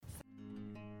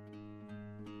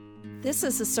This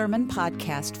is a sermon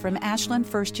podcast from Ashland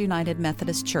First United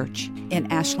Methodist Church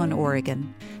in Ashland,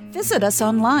 Oregon. Visit us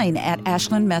online at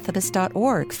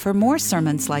ashlandmethodist.org for more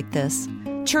sermons like this,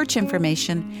 church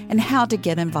information, and how to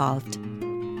get involved.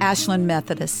 Ashland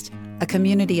Methodist, a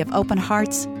community of open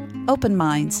hearts, open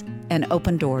minds, and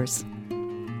open doors.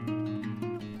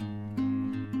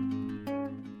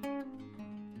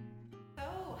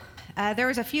 There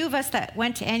was a few of us that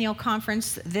went to annual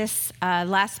conference this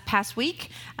past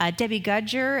week. Debbie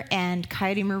Gudger and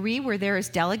Coyote Marie were there as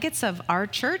delegates of our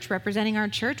church, representing our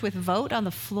church with vote on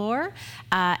the floor.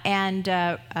 And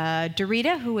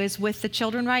Dorita, who is with the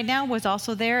children right now, was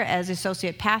also there as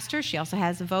associate pastor. She also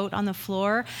has a vote on the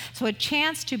floor. So a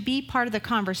chance to be part of the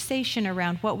conversation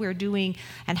around what we're doing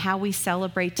and how we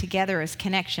celebrate together as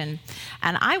Connection.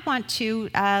 And I want to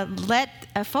let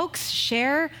folks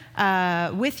share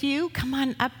with you, come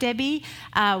on up, Debbie,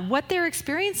 what their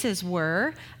experiences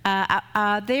were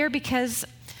there, because,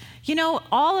 you know,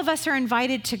 all of us are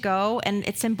invited to go, and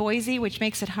it's in Boise, which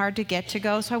makes it hard to get to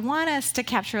go. So I want us to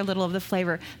capture a little of the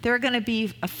flavor. There are going to be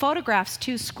photographs,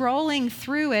 too, scrolling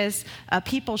through as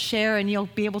people share, and you'll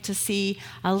be able to see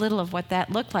a little of what that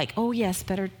looked like. Oh, yes,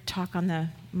 better talk on the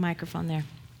microphone there.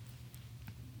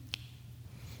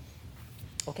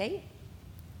 Okay.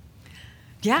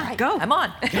 Yeah, right, go. I'm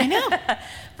on. I know.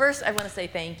 First, I want to say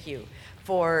thank you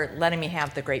for letting me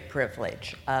have the great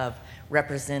privilege of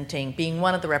being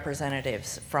one of the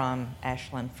representatives from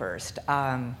Ashland First.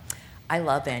 I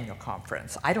love annual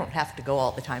conference. I don't have to go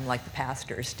all the time like the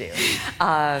pastors do.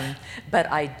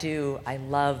 But I do. I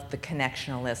love the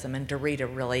connectionalism, and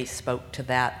Dorita really spoke to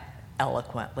that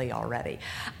eloquently already.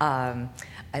 I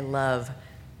love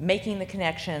making the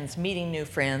connections, meeting new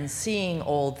friends, seeing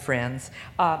old friends.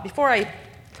 Before I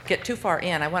get too far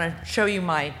in, I want to show you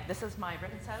this is my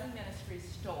Reconciling Ministries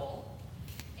stole,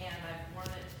 and I've worn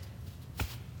it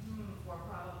for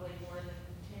probably more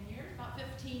than 10 years, about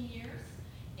 15 years,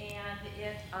 and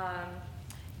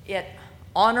it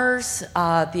honors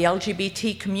the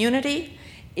LGBT community.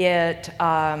 It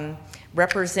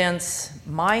represents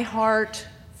my heart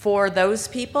for those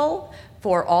people,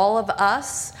 for all of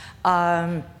us.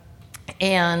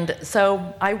 And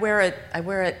so I wear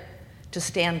it to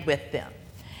stand with them.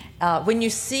 When you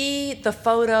see the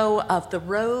photo of the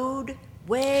road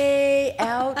way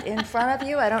out in front of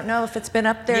you, I don't know if it's been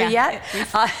up there yet.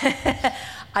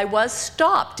 I was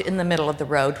stopped in the middle of the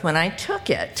road when I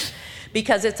took it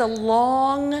because it's a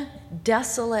long,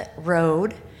 desolate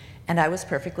road, and I was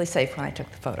perfectly safe when I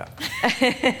took the photo.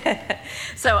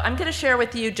 So I'm going to share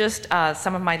with you just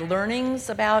some of my learnings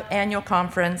about annual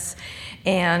conference.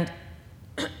 And,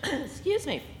 excuse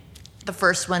me, the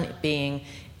first one being,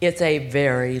 it's a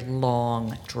very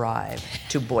long drive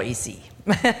to Boise.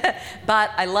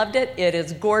 But I loved it. It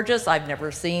is gorgeous. I've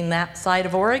never seen that side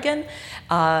of Oregon.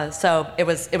 So it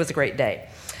was a great day.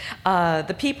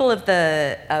 The people of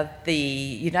the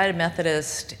United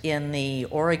Methodist in the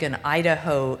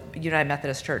United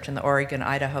Methodist Church in the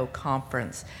Oregon-Idaho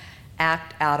Conference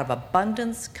act out of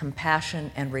abundance,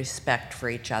 compassion, and respect for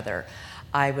each other.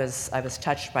 I was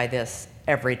touched by this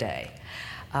every day.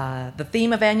 The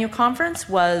theme of annual conference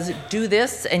was "Do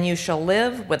This and You Shall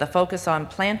Live," with a focus on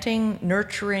planting,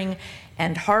 nurturing,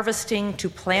 and harvesting to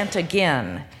plant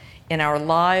again in our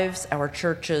lives, our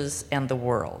churches, and the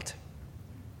world.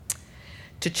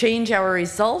 To change our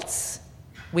results,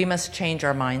 we must change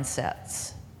our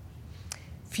mindsets.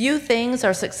 Few things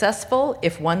are successful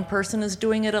if one person is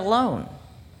doing it alone.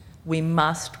 We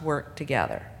must work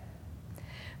together.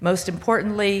 Most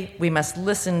importantly, we must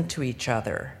listen to each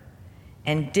other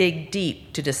and dig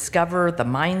deep to discover the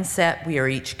mindset we are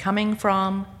each coming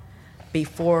from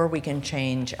before we can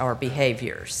change our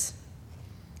behaviors.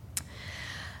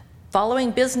 Following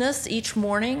business each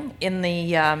morning in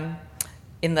the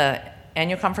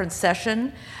annual conference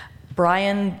session,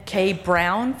 Brian K.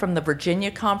 Brown from the Virginia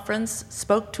Conference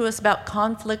spoke to us about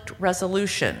conflict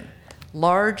resolution,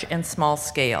 large and small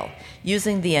scale,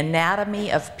 using the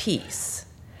anatomy of peace.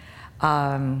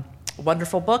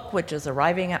 Wonderful book, which is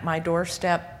arriving at my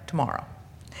doorstep tomorrow.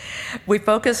 We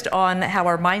focused on how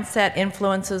our mindset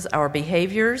influences our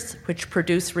behaviors, which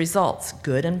produce results,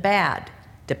 good and bad,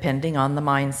 depending on the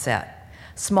mindset.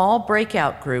 Small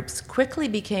breakout groups quickly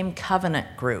became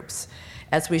covenant groups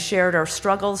as we shared our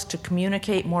struggles to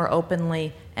communicate more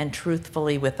openly and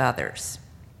truthfully with others.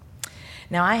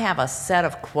 Now, I have a set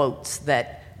of quotes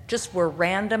that just were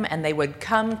random, and they would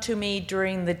come to me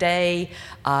during the day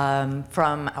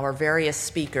from our various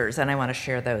speakers, and I want to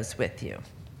share those with you.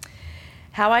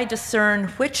 How I discern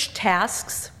which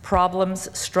tasks, problems,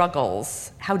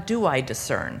 struggles. How do I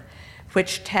discern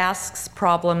which tasks,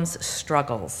 problems,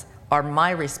 struggles are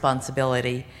my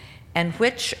responsibility and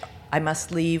which I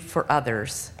must leave for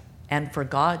others and for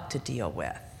God to deal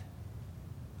with.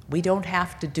 We don't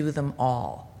have to do them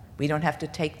all. We don't have to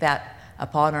take that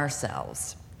upon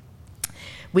ourselves.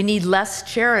 We need less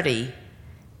charity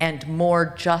and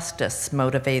more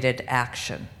justice-motivated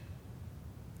action.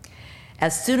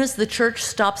 As soon as the church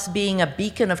stops being a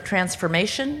beacon of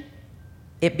transformation,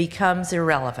 it becomes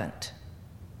irrelevant.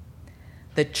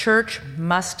 The church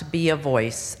must be a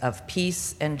voice of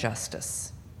peace and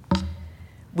justice.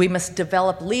 We must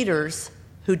develop leaders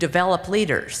who develop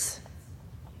leaders.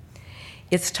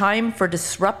 It's time for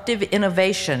disruptive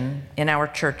innovation in our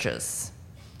churches.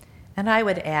 And I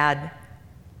would add,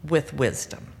 with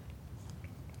wisdom.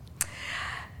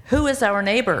 Who is our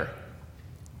neighbor?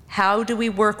 How do we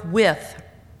work with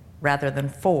rather than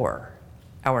for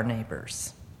our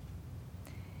neighbors?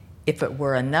 If it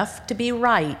were enough to be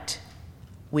right,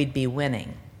 we'd be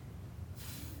winning.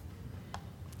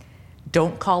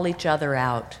 Don't call each other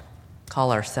out,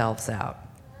 call ourselves out.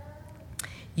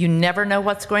 You never know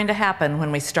what's going to happen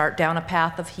when we start down a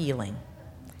path of healing.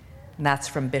 And that's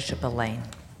from Bishop Elaine.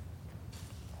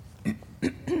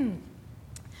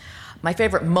 My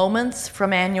favorite moments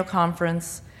from annual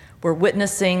conference were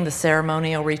witnessing the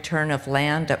ceremonial return of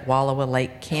land at Wallowa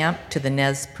Lake Camp to the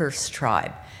Nez Perce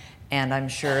tribe. And I'm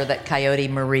sure that Coyote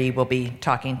Marie will be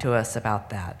talking to us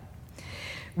about that.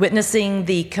 Witnessing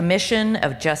the commission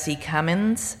of Jesse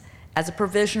Cummins as a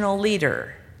provisional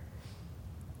elder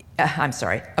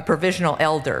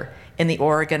in the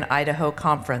Oregon-Idaho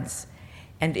Conference.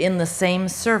 And in the same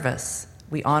service,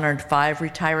 we honored 5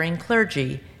 retiring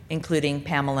clergy, including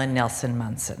Pamela Nelson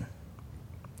Munson.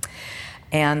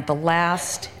 And the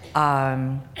last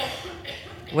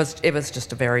was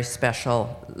just a very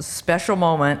special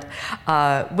moment,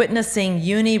 witnessing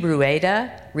Uni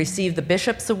Rueda receive the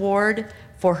Bishop's Award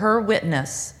for her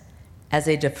witness as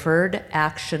a Deferred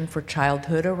Action for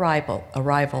Childhood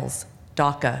Arrivals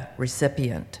DACA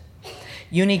recipient.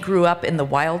 Uni grew up in the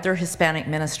Wilder Hispanic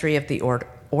Ministry of the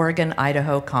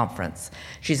Oregon-Idaho Conference.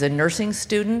 She's a nursing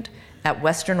student at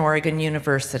Western Oregon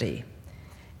University.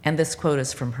 And this quote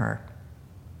is from her.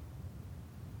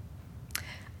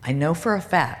 I know for a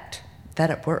fact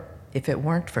that if it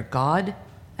weren't for God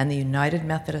and the United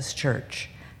Methodist Church,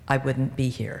 I wouldn't be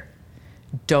here.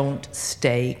 Don't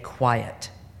stay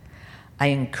quiet. I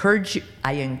encourage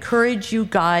you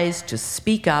guys to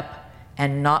speak up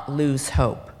and not lose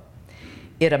hope.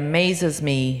 It amazes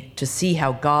me to see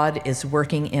how God is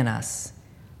working in us,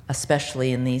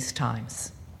 especially in these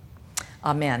times.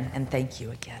 Amen, and thank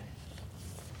you again.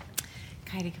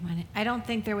 Katie, come on in. I don't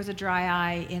think there was a dry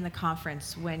eye in the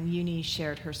conference when Uni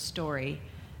shared her story,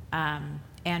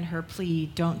 and her plea,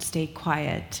 don't stay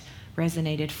quiet,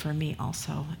 resonated for me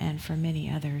also, and for many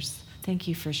others. Thank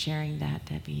you for sharing that,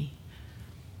 Debbie.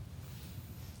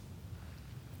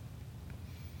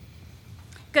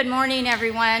 Good morning,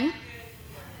 everyone.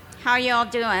 How y'all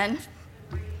doing?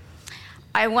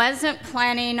 I wasn't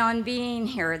planning on being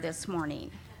here this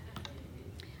morning.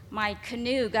 My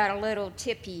canoe got a little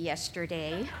tippy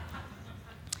yesterday,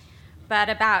 but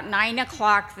about 9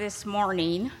 o'clock this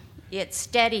morning, it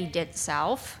steadied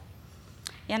itself,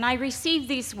 and I received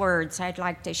these words I'd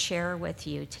like to share with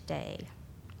you today.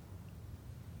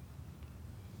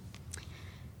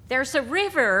 There's a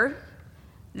river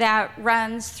that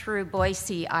runs through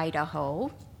Boise,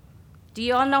 Idaho. Do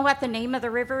you all know what the name of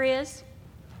the river is?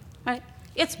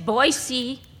 It's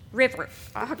Boise River,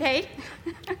 okay?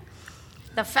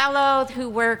 The fellow who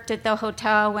worked at the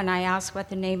hotel, when I asked what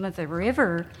the name of the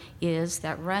river is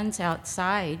that runs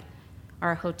outside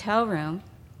our hotel room,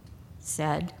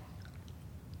 said,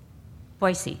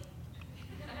 Boise.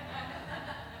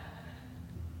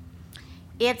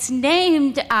 It's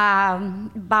named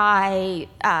by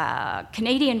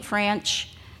Canadian French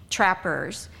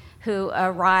trappers who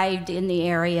arrived in the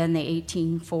area in the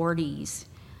 1840s.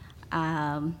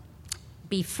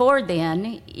 Before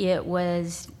then, it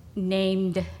was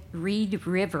named Reed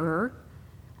River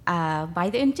by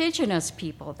the indigenous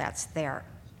people that's there.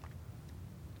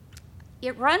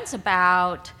 It runs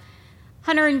about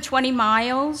 120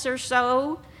 miles or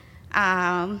so.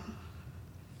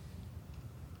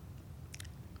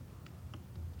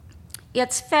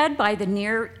 It's fed by the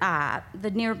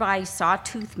nearby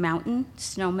Sawtooth Mountain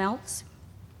snowmelts.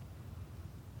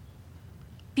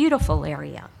 Beautiful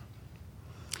area.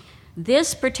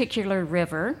 This particular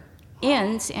river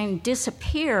ends and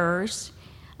disappears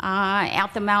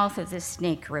at the mouth of the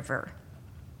Snake River.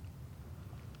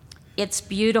 It's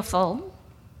beautiful.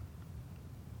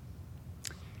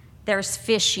 There's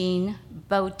fishing,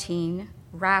 boating,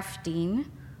 rafting,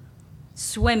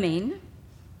 swimming.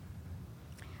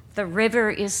 The river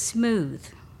is smooth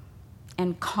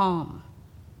and calm,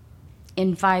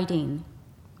 inviting.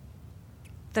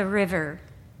 The river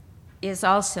is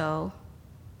also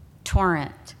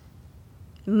torrent,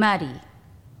 muddy,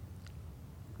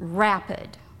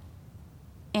 rapid,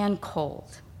 and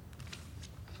cold.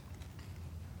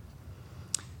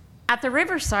 At the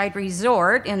Riverside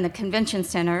Resort in the convention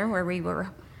center, where we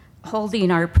were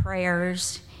holding our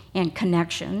prayers and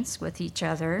connections with each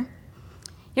other,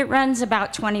 it runs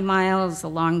about 20 miles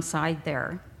alongside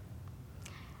there.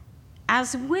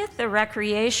 As with the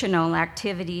recreational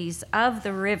activities of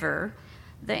the river,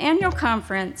 the annual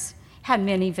conference had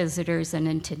many visitors and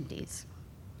attendees.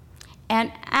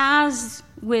 And as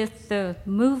with the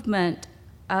movement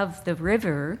of the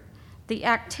river, the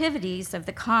activities of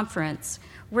the conference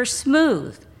were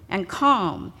smooth and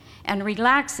calm and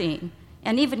relaxing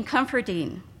and even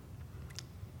comforting,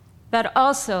 but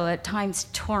also at times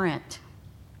torrent,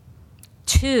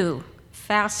 too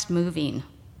fast-moving,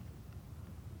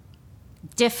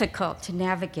 difficult to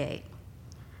navigate,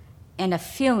 and a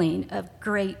feeling of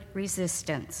great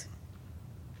resistance,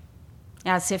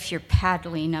 as if you're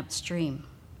paddling upstream,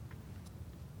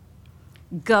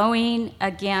 going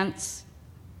against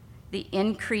the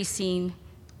increasing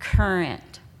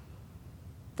current,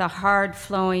 the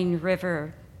hard-flowing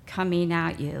river coming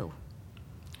at you,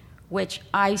 which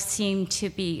I seem to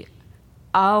be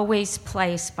always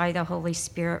placed by the Holy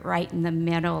Spirit right in the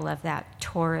middle of that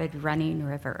torrid running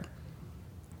river.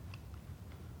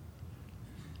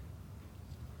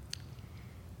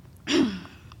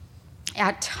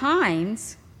 At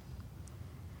times,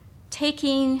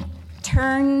 taking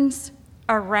turns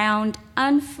around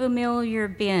unfamiliar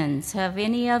bends. Have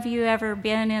any of you ever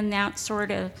been in that sort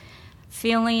of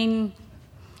feeling,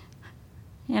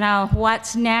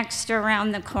 what's next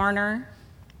around the corner?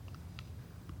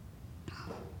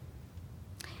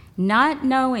 Not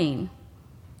knowing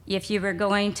if you were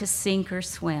going to sink or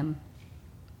swim.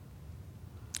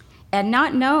 And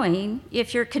not knowing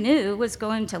if your canoe was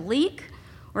going to leak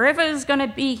or if it was going to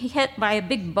be hit by a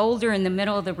big boulder in the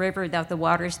middle of the river that the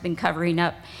water's been covering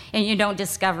up, and you don't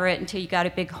discover it until you got a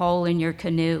big hole in your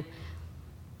canoe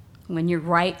when you're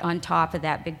right on top of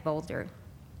that big boulder.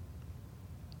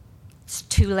 It's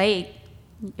too late,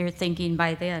 you're thinking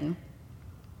by then.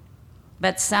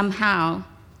 But somehow,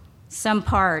 some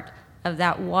part of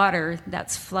that water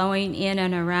that's flowing in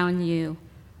and around you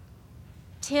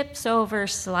tips over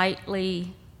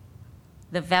slightly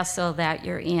the vessel that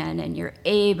you're in, and you're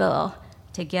able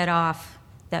to get off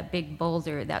that big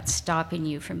boulder that's stopping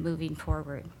you from moving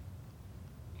forward.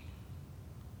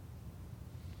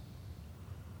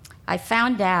 I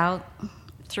found out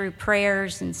through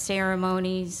prayers and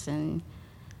ceremonies and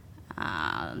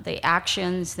the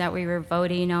actions that we were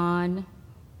voting on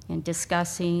and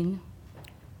discussing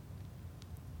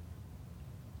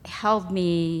held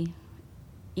me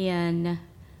in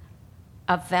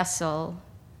a vessel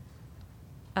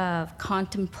of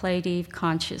contemplative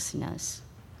consciousness.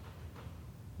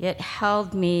 It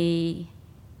held me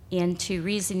into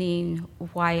reasoning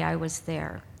why I was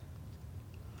there.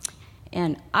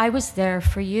 And I was there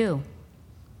for you.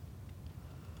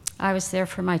 I was there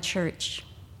for my church.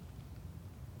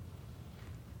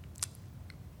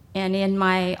 And in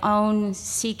my own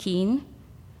seeking,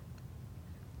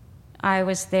 I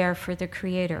was there for the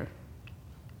Creator.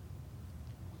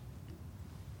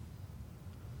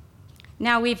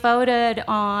 Now, we voted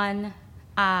on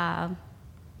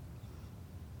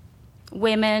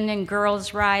women and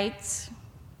girls' rights.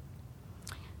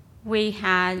 We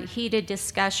had heated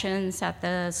discussions at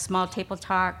the small table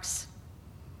talks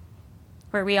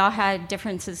where we all had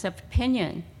differences of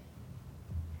opinion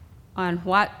on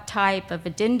what type of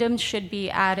addendums should be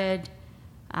added,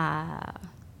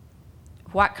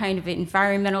 what kind of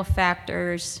environmental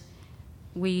factors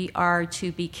we are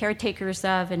to be caretakers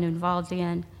of and involved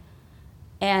in.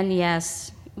 And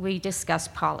yes, we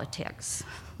discussed politics.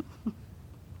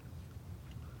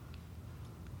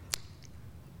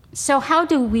 So how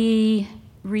do we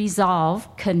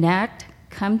resolve, connect,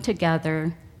 come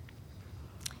together?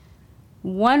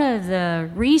 One of the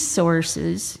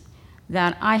resources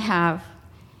that I have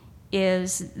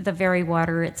is the very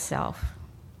water itself.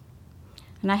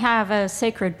 And I have a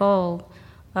sacred bowl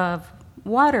of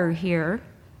water here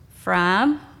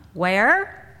from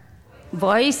where?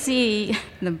 Boise,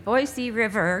 the Boise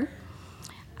River.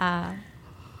 And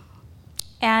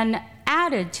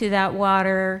added to that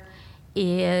water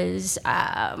is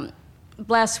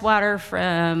blessed water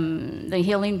from the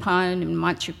Healing Pond in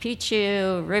Machu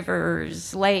Picchu,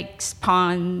 rivers, lakes,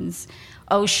 ponds,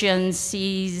 oceans,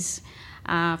 seas,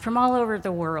 from all over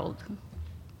the world.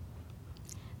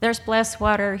 There's blessed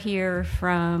water here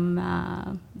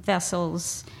from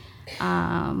vessels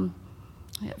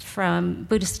from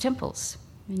Buddhist temples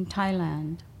in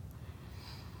Thailand.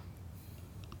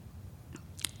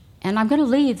 And I'm going to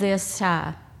leave this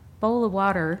bowl of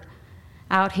water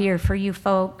out here for you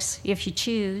folks, if you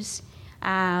choose,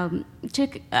 to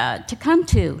come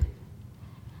to.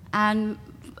 And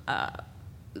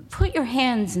put your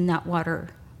hands in that water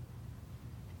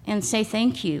and say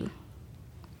thank you.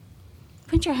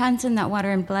 Put your hands in that water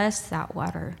and bless that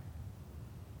water.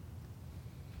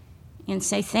 And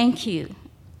say thank you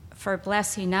for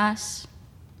blessing us.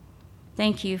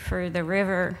 Thank you for the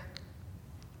river.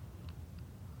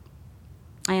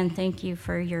 And thank you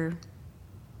for your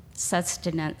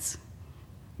sustenance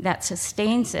that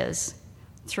sustains us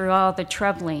through all the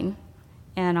troubling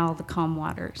and all the calm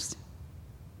waters.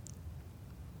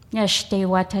 Yeshte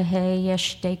watahe,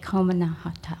 yeshte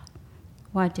komanahata.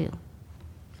 Wadu.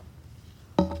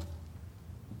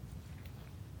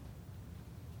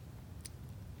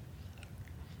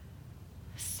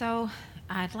 So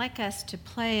I'd like us to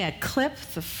play a clip,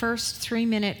 the first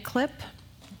 3-minute clip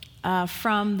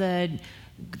from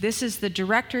this is the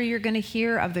director you're going to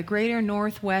hear of the Greater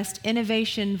Northwest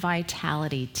Innovation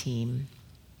Vitality Team.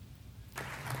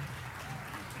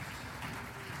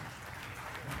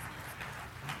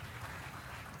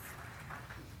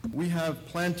 We have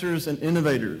planters and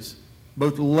innovators,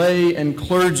 both lay and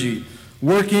clergy,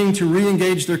 working to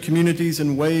re-engage their communities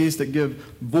in ways that give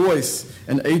voice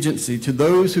and agency to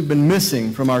those who've been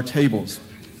missing from our tables.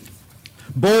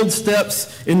 Bold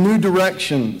steps in new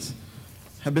directions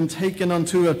have been taken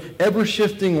onto an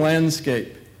ever-shifting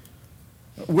landscape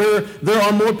where there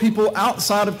are more people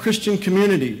outside of Christian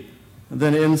community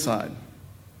than inside.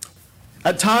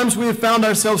 At times we have found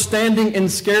ourselves standing in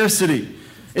scarcity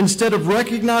instead of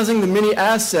recognizing the many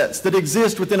assets that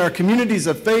exist within our communities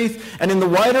of faith and in the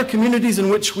wider communities in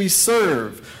which we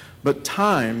serve. But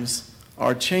times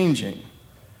are changing.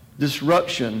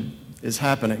 Disruption is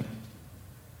happening.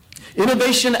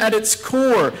 Innovation at its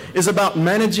core is about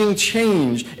managing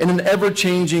change in an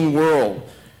ever-changing world.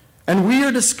 And we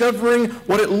are discovering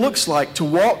what it looks like to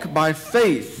walk by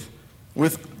faith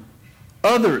with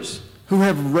others who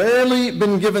have rarely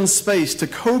been given space to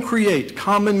co-create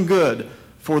common good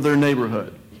for their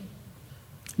neighborhood.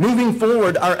 Moving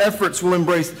forward, our efforts will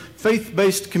embrace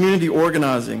faith-based community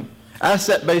organizing,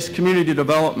 asset-based community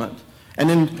development, and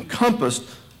encompassed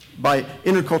by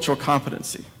intercultural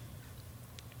competency.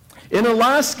 In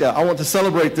Alaska, I want to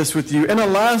celebrate this with you. In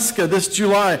Alaska this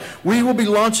July, we will be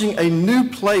launching a new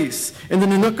place in the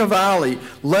Nunuka Valley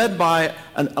led by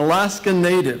an Alaska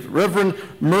native, Reverend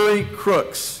Murray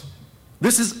Crooks.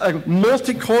 This is a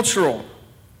multicultural.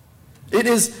 It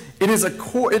is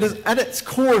at its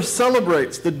core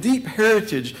celebrates the deep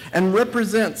heritage and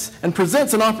presents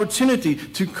an opportunity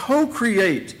to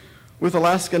co-create with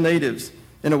Alaska natives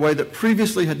in a way that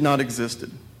previously had not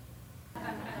existed.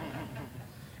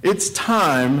 It's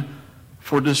time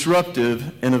for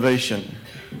disruptive innovation.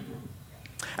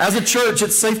 As a church,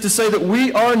 it's safe to say that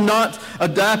we are not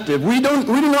adaptive. We do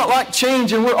not like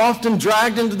change, and we're often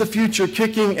dragged into the future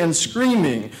kicking and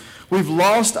screaming. We've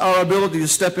lost our ability to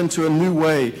step into a new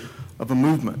way of a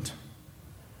movement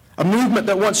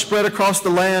that once spread across the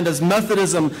land as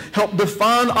Methodism helped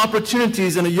define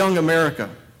opportunities in a young America,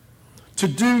 to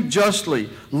do justly,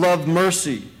 love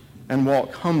mercy, and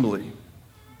walk humbly.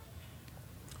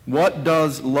 What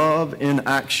does love in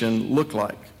action look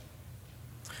like?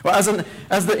 Well,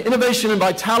 as the Innovation and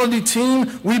Vitality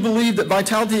team, we believe that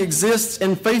vitality exists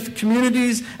in faith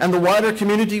communities and the wider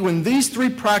community when these three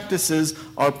practices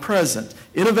are present: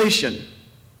 innovation,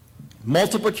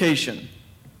 multiplication,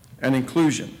 and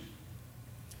inclusion.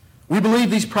 We believe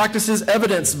these practices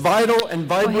evidence vital and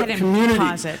vibrant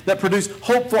communities that produce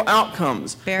hopeful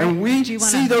outcomes. Barry, and we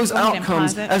see those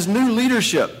outcomes as new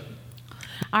leadership.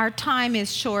 Our time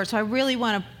is short, so I really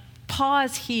want to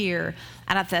pause here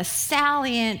at the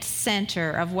salient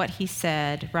center of what he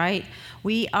said, right?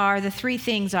 The three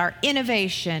things are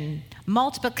innovation,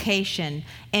 multiplication,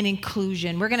 and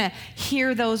inclusion. We're going to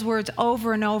hear those words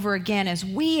over and over again as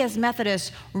we as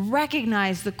Methodists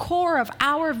recognize the core of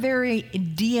our very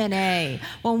DNA.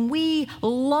 When we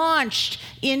launched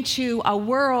into a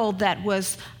world that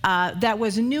was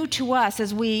new to us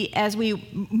as we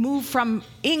moved from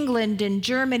England and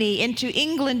Germany into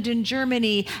England and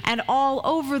Germany and all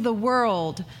over the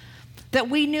world, that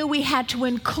we knew we had to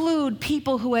include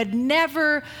people who had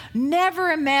never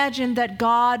imagined that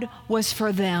God was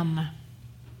for them.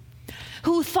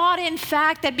 who thought, in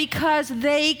fact, that because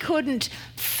they couldn't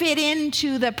fit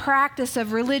into the practice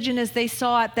of religion as they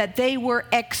saw it, that they were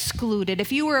excluded.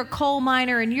 If you were a coal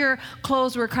miner and your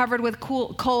clothes were covered with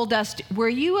coal dust, were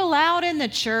you allowed in the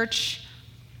church?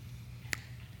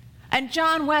 And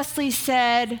John Wesley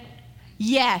said,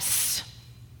 yes.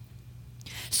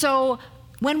 So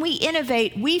when we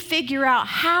innovate, we figure out,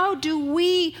 how do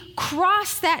we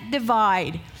cross that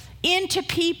divide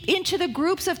into the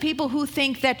groups of people who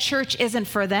think that church isn't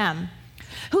for them,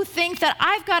 who think that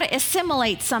I've got to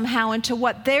assimilate somehow into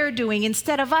what they're doing,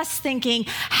 instead of us thinking,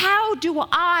 how do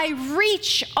I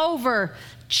reach over,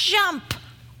 jump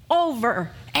over,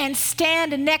 and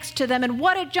stand next to them? And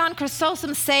what did John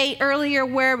Chrysostom say earlier?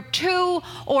 Where two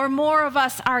or more of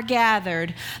us are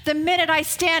gathered. The minute I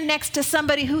stand next to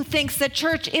somebody who thinks that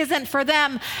church isn't for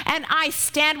them, and I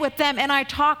stand with them and I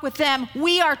talk with them,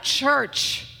 we are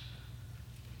church.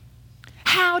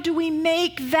 How do we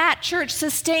make that church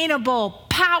sustainable,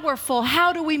 powerful?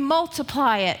 How do we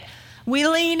multiply it? We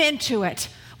lean into it.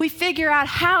 We figure out,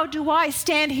 how do I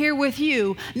stand here with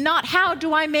you? Not how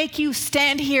do I make you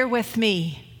stand here with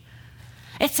me?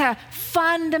 It's a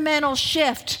fundamental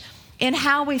shift in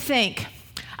how we think.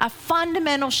 A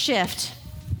fundamental shift.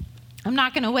 I'm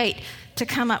not going to wait to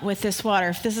come up with this water,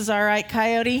 if this is all right,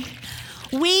 Coyote.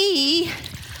 We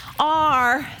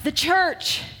are the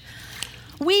church.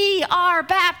 We are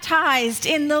baptized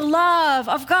in the love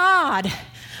of God.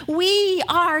 We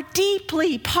are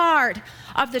deeply part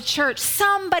of the church.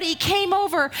 Somebody came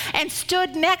over and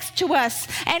stood next to us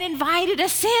and invited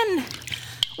us in.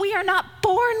 We are not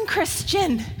born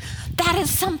Christian. That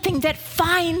is something that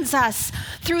finds us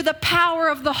through the power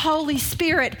of the Holy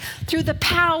Spirit, through the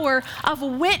power of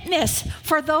witness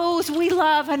for those we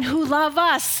love and who love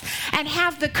us, and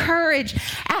have the courage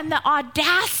and the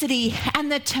audacity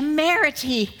and the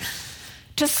temerity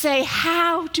to say,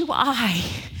 how do I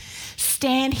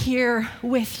stand here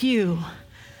with you?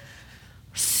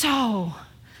 So,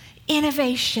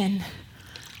 innovation,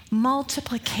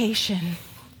 multiplication,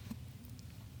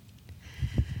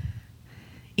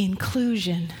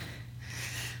 inclusion.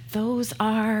 Those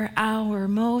are our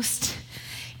most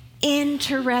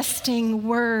interesting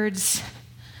words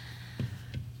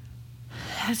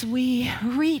as we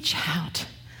reach out.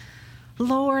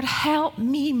 Lord, help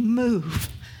me move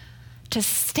to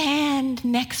stand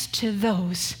next to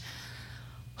those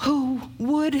who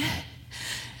would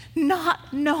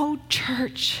not know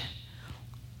church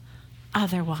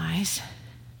otherwise,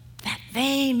 that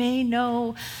they may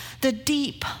know the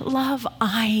deep love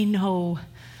I know,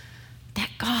 that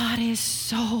God is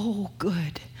so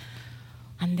good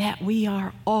and that we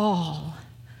are all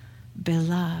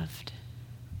beloved.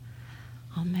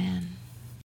 Amen.